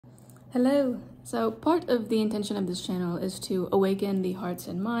Hello! So part of the intention of this channel is to awaken the hearts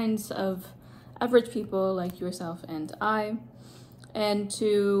and minds of average people like yourself and I, and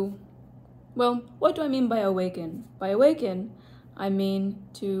what do I mean by awaken? By awaken, I mean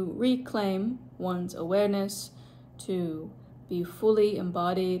to reclaim one's awareness, to be fully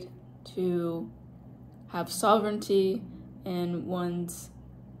embodied, to have sovereignty in one's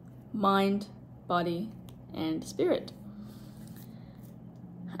mind, body, and spirit.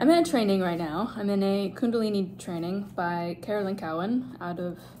 I'm in a training right now. I'm in a Kundalini training by Carolyn Cowan out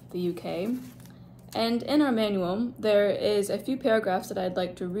of the UK. And in our manual, there is a few paragraphs that I'd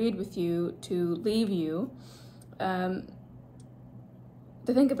like to read with you to leave you to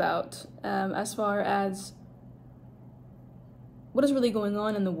think about as far as what is really going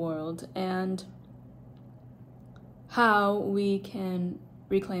on in the world and how we can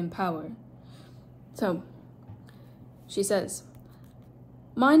reclaim power. So, she says,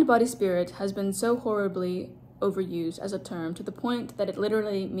 mind, body, spirit has been so horribly overused as a term to the point that it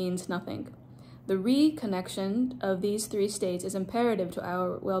literally means nothing. The reconnection of these three states is imperative to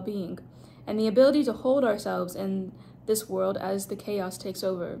our well-being and the ability to hold ourselves in this world as the chaos takes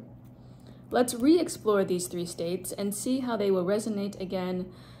over. Let's re-explore these three states and see how they will resonate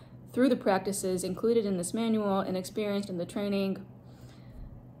again through the practices included in this manual and experienced in the training.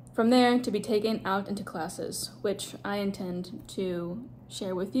 From there, to be taken out into classes, which I intend to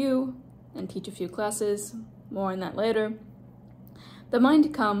share with you and teach a few classes, more on that later. The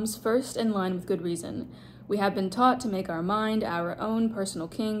mind comes first in line with good reason. We have been taught to make our mind our own personal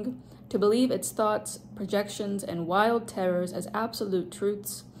king, to believe its thoughts, projections, and wild terrors as absolute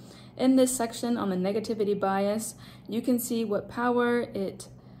truths. In this section on the negativity bias, you can see what power it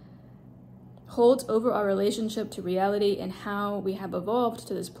holds over our relationship to reality and how we have evolved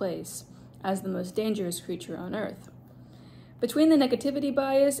to this place as the most dangerous creature on earth. Between the negativity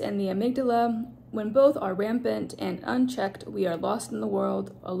bias and the amygdala, when both are rampant and unchecked, we are lost in the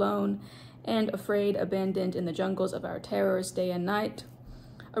world, alone, and afraid, abandoned in the jungles of our terrors day and night.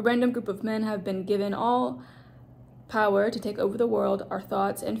 A random group of men have been given all power to take over the world, our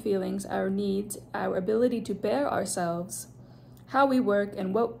thoughts and feelings, our needs, our ability to bear ourselves, how we work,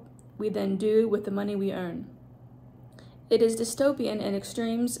 and what we then do with the money we earn. It is dystopian in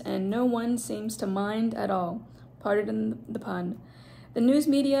extremes, and no one seems to mind at all. Pardon the pun. The news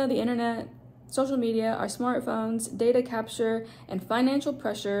media, the internet, social media, our smartphones, data capture, and financial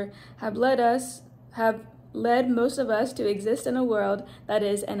pressure have led most of us to exist in a world that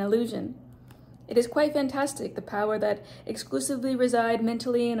is an illusion. It is quite fantastic, the power that exclusively reside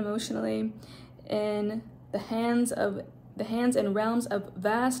mentally and emotionally in the hands and realms of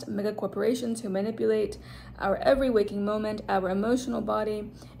vast megacorporations who manipulate our every waking moment, our emotional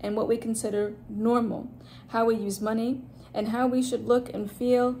body, and what we consider normal, how we use money, and how we should look and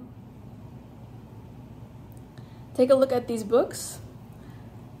feel. Take a look at these books.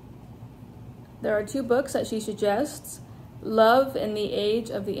 There are two books that she suggests. Love in the Age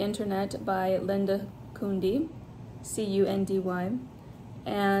of the Internet by Linda Cundy, C-U-N-D-Y,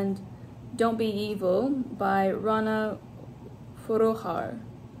 and Don't Be Evil by Rana Foroohar,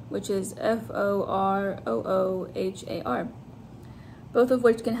 which is F-O-R-O-O-H-A-R, both of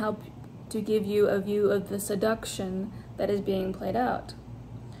which can help to give you a view of the seduction that is being played out.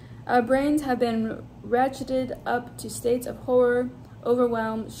 Our brains have been ratcheted up to states of horror,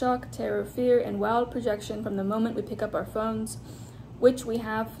 overwhelm, shock, terror, fear, and wild projection from the moment we pick up our phones, which we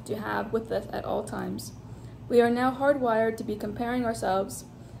have to have with us at all times. We are now hardwired to be comparing ourselves,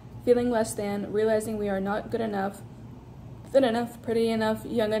 feeling less than, realizing we are not good enough, thin enough, pretty enough,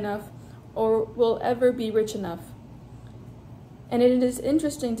 young enough, or will ever be rich enough. And it is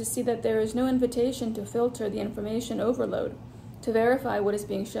interesting to see that there is no invitation to filter the information overload, to verify what is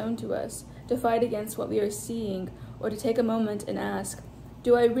being shown to us, to fight against what we are seeing, or to take a moment and ask,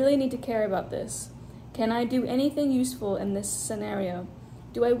 do I really need to care about this? Can I do anything useful in this scenario?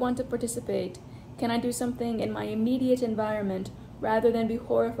 Do I want to participate? Can I do something in my immediate environment rather than be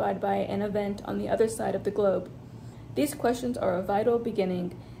horrified by an event on the other side of the globe? These questions are a vital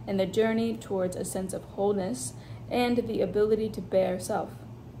beginning in the journey towards a sense of wholeness and the ability to bear self.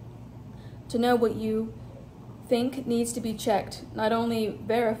 To know what you think needs to be checked, not only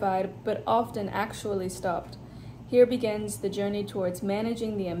verified, but often actually stopped. Here begins the journey towards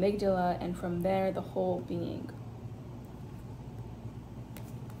managing the amygdala, and from there, the whole being.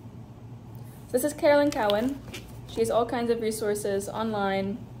 This is Carolyn Cowan. She has all kinds of resources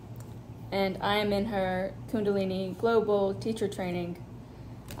online, and I am in her Kundalini Global Teacher Training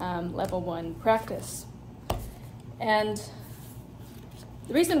Level 1 practice. And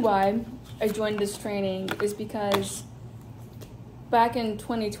the reason why I joined this training is because back in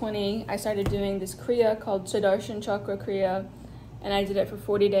 2020, I started doing this Kriya called Sudarshan Chakra Kriya, and I did it for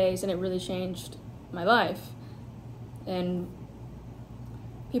 40 days, and it really changed my life. And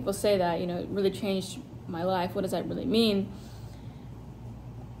people say that, it really changed my life. What does that really mean?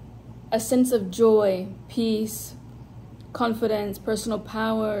 A sense of joy, peace, confidence, personal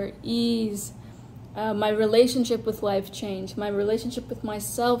power, ease. My relationship with life changed. My relationship with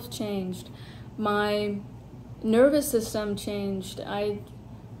myself changed. My nervous system changed. I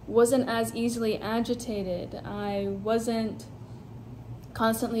wasn't as easily agitated. I wasn't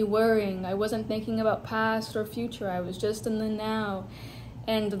constantly worrying. I wasn't thinking about past or future. I was just in the now.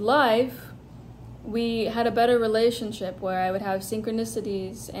 And life, we had a better relationship where I would have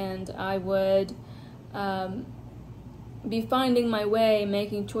synchronicities, and I would be finding my way,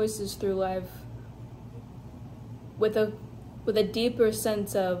 making choices through life with a deeper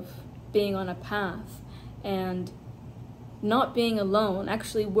sense of being on a path and not being alone,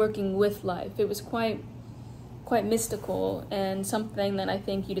 actually working with life. It was quite mystical, and something that I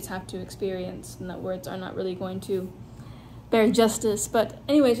think you just have to experience, and that words are not really going to bear justice. But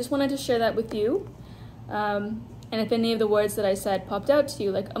anyway, just wanted to share that with you. And if any of the words that I said popped out to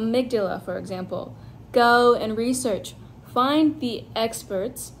you, like amygdala, for example, go and research. Find the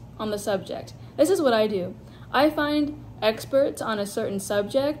experts on the subject. This is what I do. I find experts on a certain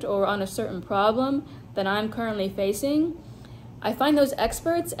subject or on a certain problem that I'm currently facing. I find those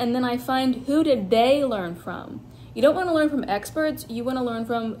experts, and then I find who did they learn from. You don't want to learn from experts, you want to learn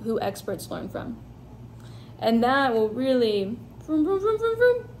from who experts learn from. And that will really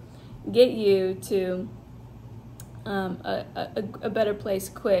get you to a better place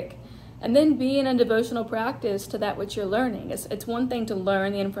quick. And then be in a devotional practice to that which you're learning. It's one thing to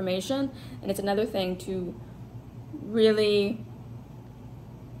learn the information, and it's another thing to really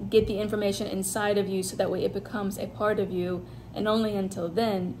get the information inside of you so that way it becomes a part of you, and only until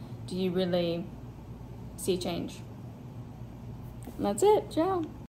then do you really see change. And that's it. Ciao.